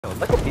Yo,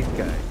 look at these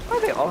guys. Why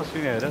are they all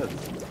shooting at us?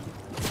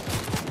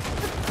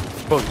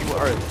 Bro, you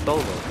are a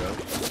solo, bro.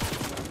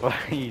 Why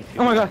are you shooting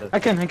Oh my at god, us? I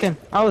can.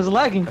 I was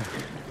lagging.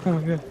 Oh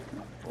my god.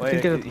 Why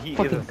He he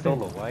is a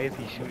solo. Why is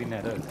he shooting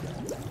at us?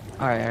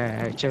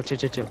 Alright. Chill.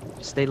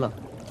 Stay low.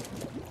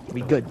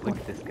 We good. Look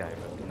at this guy,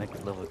 bro.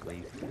 Next level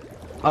glaze.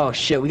 Oh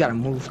shit, we gotta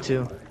move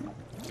too.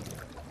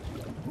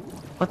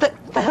 What the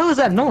hell is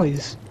that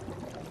noise?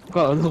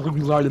 Oh,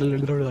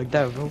 like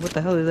that, bro. What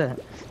the hell is that?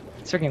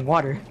 It's freaking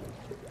water.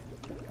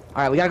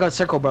 Alright, we gotta go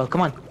circle, bro.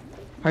 Come on.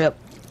 Hurry up.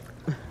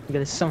 We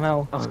gotta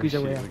somehow squeeze our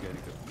way out. We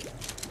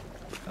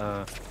gotta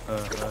go.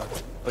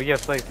 Oh yeah,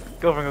 place.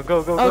 Go, Ringo.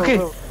 Go. Okay,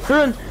 Go.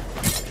 run.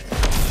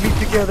 Meet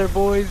together,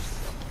 boys.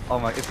 Oh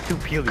my, it's too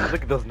peely.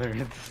 Look at those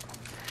nerds.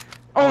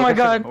 Oh my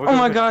god. I'm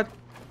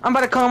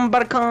about to come.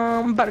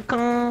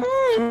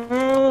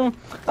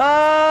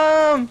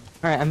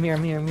 Alright, I'm here.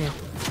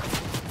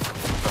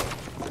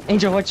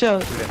 Angel, watch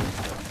out.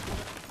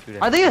 Shoot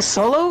at Are they a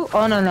solo?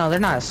 Oh no, they're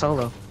not a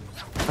solo.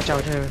 Watch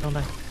out, don't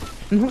die.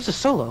 And who's a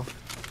solo?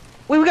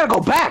 Wait, we gotta go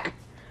back!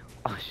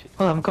 Oh shit.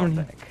 Hold on, I'm coming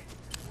back.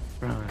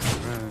 Run.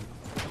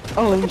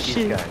 Oh These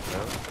shit. guys,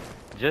 bro.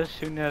 Just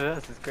shooting at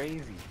us is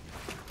crazy.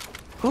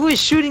 Who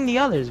is shooting the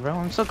others, bro?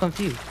 I'm so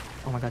confused.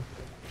 Oh my god.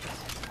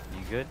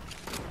 You good?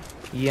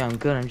 Yeah, I'm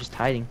good, I'm just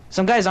hiding.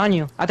 Some guy's on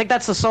you. I think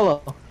that's the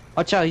solo.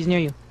 Watch out, he's near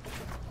you.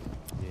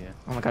 Yeah.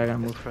 Oh my god, I gotta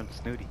Move move. from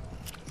Snooty.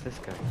 It's this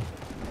guy.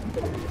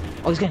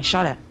 Oh, he's getting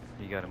shot at.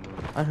 You gotta move.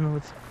 I don't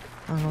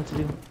know what to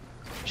do.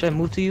 Should I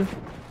move to you?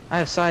 I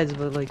have sides,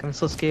 but like, I'm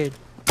so scared.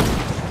 Why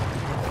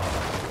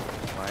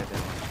is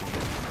that?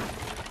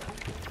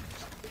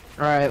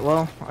 Alright,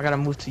 well, I gotta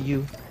move to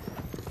you.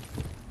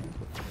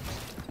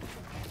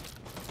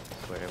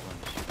 Swear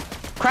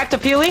everyone's Crack the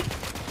peely!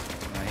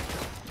 nice.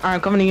 Alright,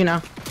 I'm coming to you now.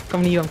 I'm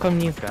coming to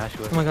you. Crash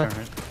with Oh my god.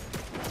 current.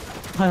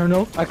 I don't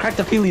know. I cracked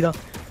the peely though.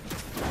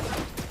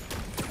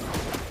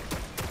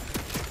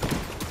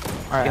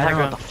 Alright, Get I don't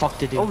know high what the fuck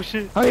to do. Oh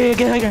shit. Oh yeah,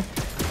 get high ground.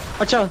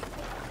 Watch out.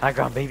 High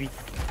ground, baby.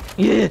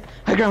 Yeah,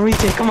 high ground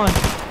retake, come on.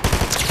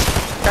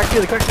 Crack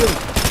Philly. That's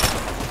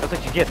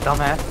what you get,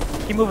 dumbass.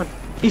 Keep moving.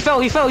 He fell.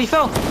 Oh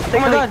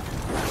my god.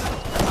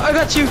 I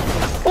got you.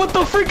 What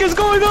the freak is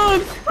going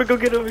on? We're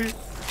gonna get over here.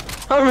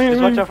 I'm here.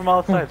 Just watch out from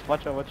all sides.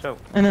 Watch out.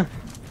 I know.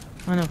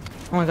 Oh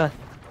my god.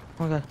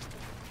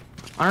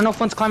 I don't know if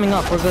one's climbing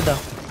up. We're good though.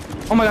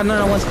 Oh my god,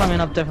 no, one's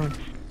climbing up, definitely.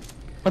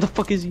 What the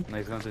fuck is he? No,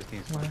 he's going to his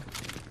team.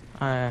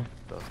 Alright.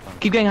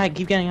 Keep getting high.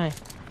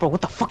 Bro,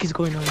 what the fuck is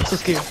going on? I'm so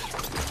scared.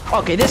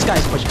 Okay, this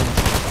guy's pushing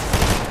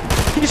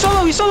us. He's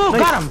solo. Nice.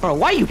 Got him, bro.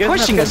 Why are you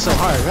pushing us so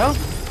hard, bro?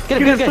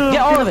 Get it.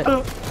 Get all of it.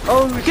 Oh,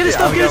 Get his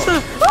stuff.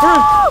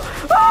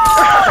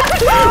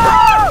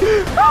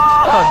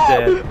 I'm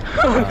dead.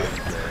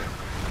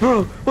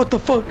 Bro, what the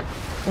fuck?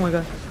 Oh my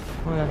god.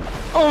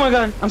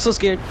 I'm so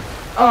scared.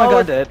 Oh my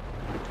god. Dead.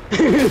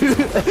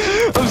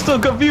 I'm so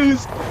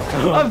confused.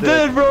 I'm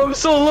dead, bro. I'm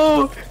so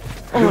low.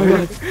 Oh my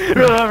god.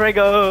 Run,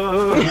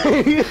 Rego.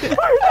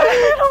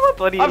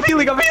 I'm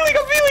healing.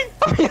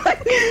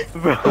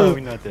 Bro, we're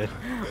not dead.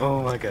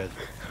 Oh my god.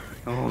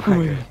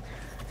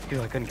 Dude,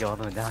 I couldn't get all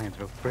the medallions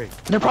real quick.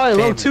 They're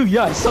probably low too.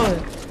 Yeah, I saw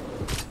it.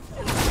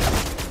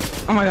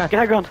 Oh my god. Get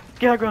high ground.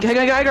 High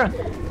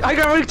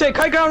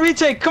ground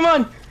retake. Come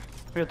on.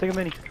 Here, take a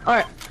mini.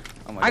 Alright.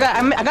 Oh my I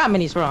got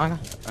minis, bro. I got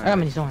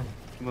minis. Don't worry.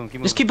 Keep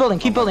moving. Just keep building.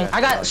 God.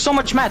 I got so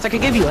much mats. I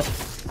could give you it.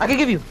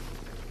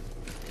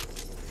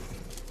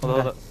 Hold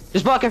up.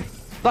 Just block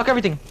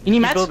everything. You need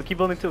mats? Keep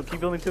building too.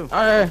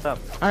 Alright. Stop.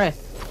 Alright.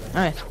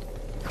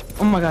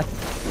 Oh my god,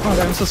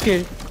 I'm so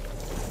scared.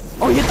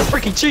 Oh, he hit the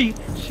freaking tree.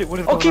 Shit, what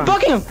is Oh, keep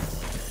blocking him.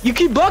 You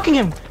keep blocking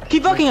him.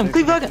 Keep blocking him.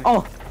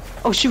 Oh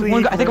shoot,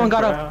 I think one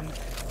got up.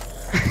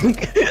 We're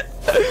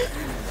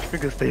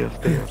gonna stay up.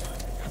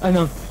 I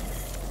know.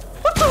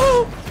 What the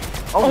hell?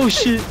 Oh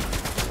shit.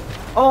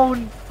 Oh,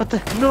 What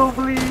the? no,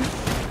 please.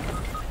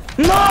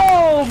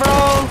 No,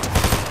 bro.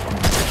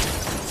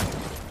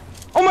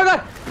 Oh my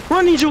god.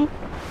 Run, Angel.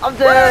 I'm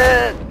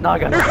dead. No, I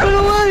got it. Run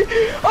away.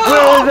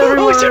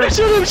 Where is everyone?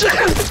 Shoot him. Let's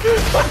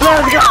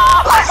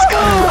go.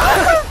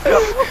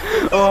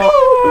 Oh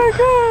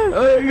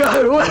my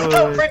god. What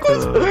the frick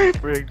was?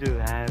 Frick just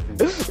happened.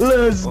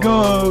 Let's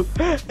go.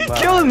 He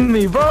killing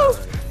me, bro.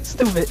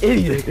 Stupid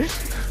idiot.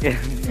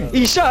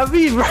 He shot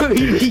me, bro.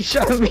 He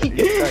shot me.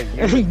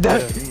 And he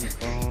died.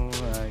 Oh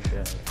my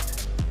god.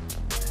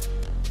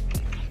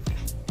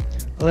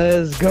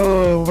 Let's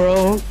go,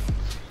 bro.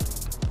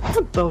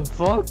 What the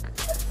fuck?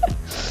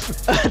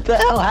 What the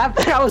hell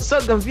happened? I was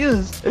so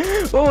confused.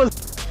 What was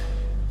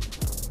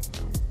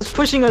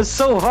pushing us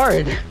so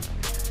hard?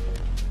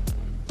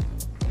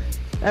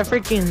 That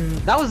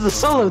was the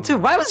solo too.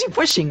 Why was he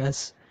pushing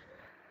us?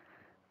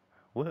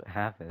 What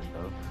happened,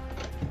 though?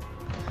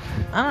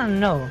 I don't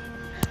know.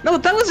 No,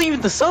 that wasn't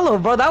even the solo,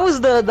 bro. That was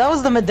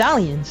the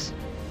medallions.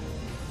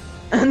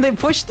 And they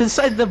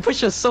decided to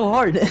push us so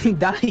hard, and he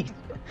died.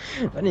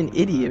 What an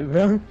idiot,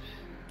 bro.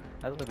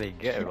 That's what they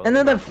get, bro. And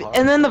then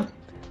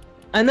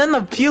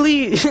the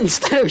peely,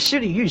 instead of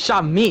shooting you,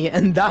 shot me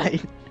and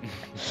died.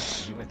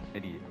 You an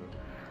idiot,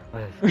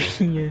 bro.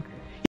 Yeah.